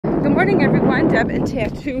morning, everyone. Deb and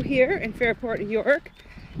Tattoo here in Fairport, New York.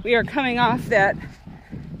 We are coming off that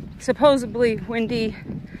supposedly windy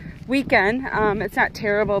weekend. It's not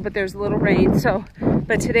terrible, but there's a little rain.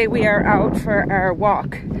 But today we are out for our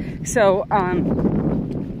walk. So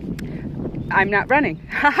I'm not running.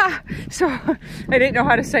 So I didn't know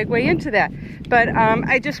how to segue into that. But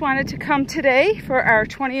I just wanted to come today for our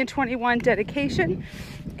 20 and 21 dedication.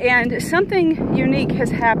 And something unique has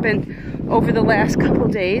happened over the last couple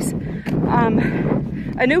days.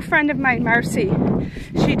 A new friend of mine, Marcie,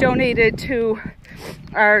 she donated to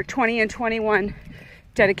our 20 and 21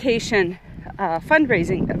 dedication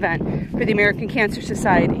fundraising event for the American Cancer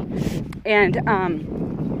Society. And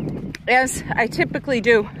as I typically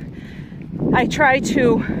do, I try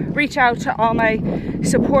to reach out to all my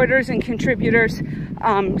supporters and contributors.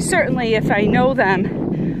 Certainly if I know them,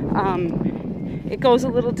 it goes a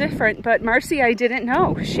little different, but Marcie I didn't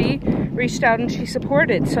know. She reached out and she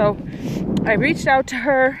supported. So I reached out to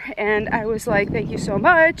her and I was like, thank you so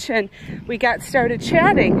much. And we got started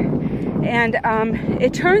chatting. And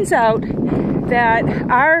it turns out that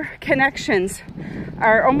our connections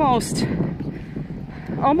are almost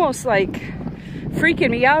like freaking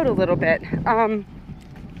me out a little bit.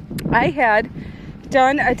 I had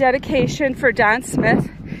done a dedication for Don Smith.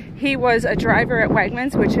 He was a driver at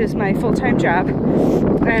Wegmans, which is my full-time job,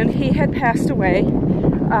 and he had passed away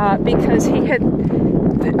because he had,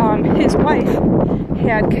 his wife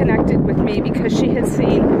had connected with me because she had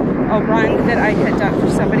seen a run that I had done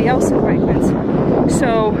for somebody else at Wegmans.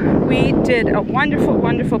 So we did a wonderful,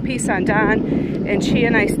 wonderful piece on Don, and she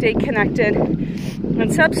and I stayed connected.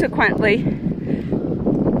 And subsequently,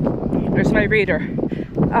 there's my reader.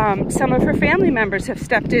 Some of her family members have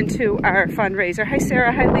stepped into our fundraiser. Hi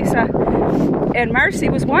Sarah, hi Lisa. And Marcie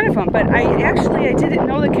was one of them, but I didn't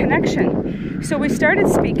know the connection. So we started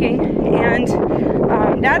speaking, and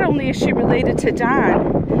not only is she related to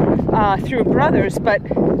Don through brothers, but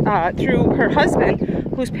through her husband,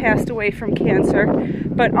 who's passed away from cancer,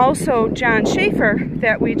 but also John Schaefer,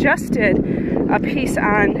 that we just did a piece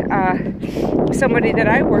on, somebody that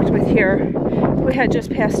I worked with here who had just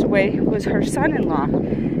passed away, was her son-in-law,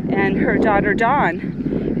 and her daughter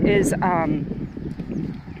Dawn is,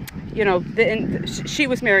 you know, she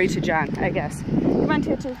was married to John, I guess. Come on,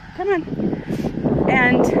 Tattoo, come on.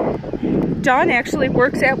 And Dawn actually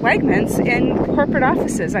works at Wegmans in corporate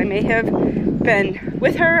offices. I may have been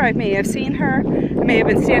with her, I may have seen her, I may have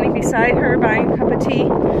been standing beside her buying a cup of tea.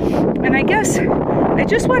 And I guess I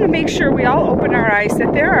just want to make sure we all open our eyes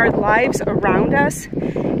that there are lives around us,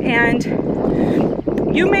 and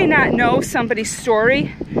you may not know somebody's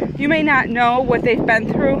story, you may not know what they've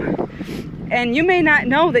been through, and you may not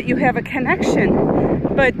know that you have a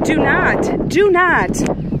connection, but do not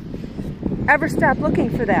ever stop looking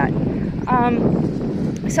for that.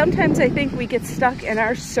 Sometimes I think we get stuck in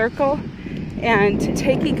our circle and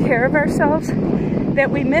taking care of ourselves,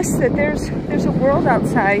 that we miss that there's a world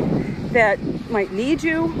outside that might need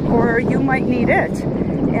you, or you might need it.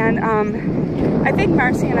 And I think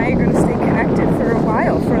Marcie and I are going to stay connected for a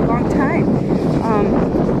while, for a long time.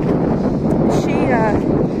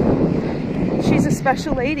 She's a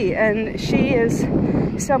special lady, and she is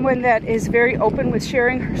someone that is very open with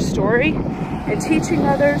sharing her story and teaching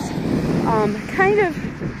others. Kind of,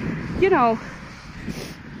 you know,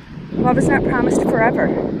 love is not promised forever.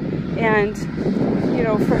 And, you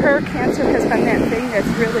know, for her, cancer has been that thing that's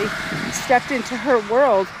really stepped into her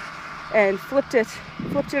world and flipped it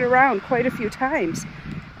around quite a few times.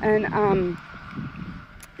 And,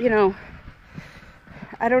 you know,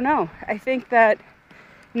 I don't know. I think that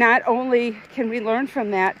not only can we learn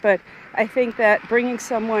from that, but I think that bringing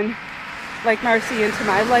someone like Marcie into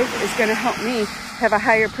my life is going to help me have a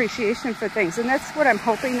higher appreciation for things. And that's what I'm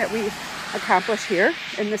hoping that we accomplish here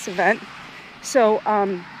in this event. So,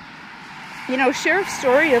 you know, share a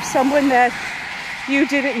story of someone that you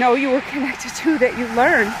didn't know you were connected to, that you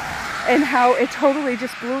learned, and how it totally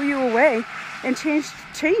just blew you away and changed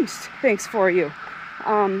things for you.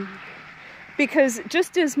 Because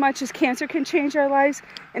just as much as cancer can change our lives,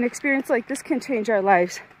 an experience like this can change our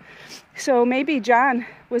lives. So maybe John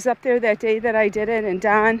was up there that day that I did it, and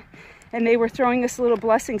Don, and they were throwing this little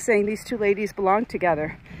blessing saying these two ladies belong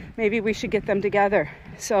together. Maybe we should get them together.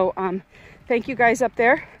 So thank you guys up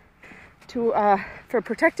there for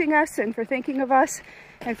protecting us, and for thinking of us,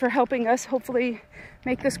 and for helping us hopefully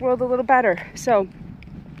make this world a little better. So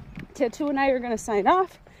Tattoo and I are going to sign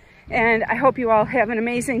off, and I hope you all have an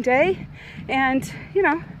amazing day. And, you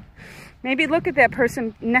know, maybe look at that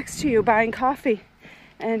person next to you buying coffee,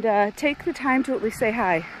 and take the time to at least say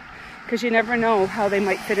hi, because you never know how they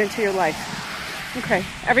might fit into your life. Okay,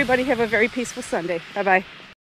 everybody have a very peaceful Sunday. Bye-bye.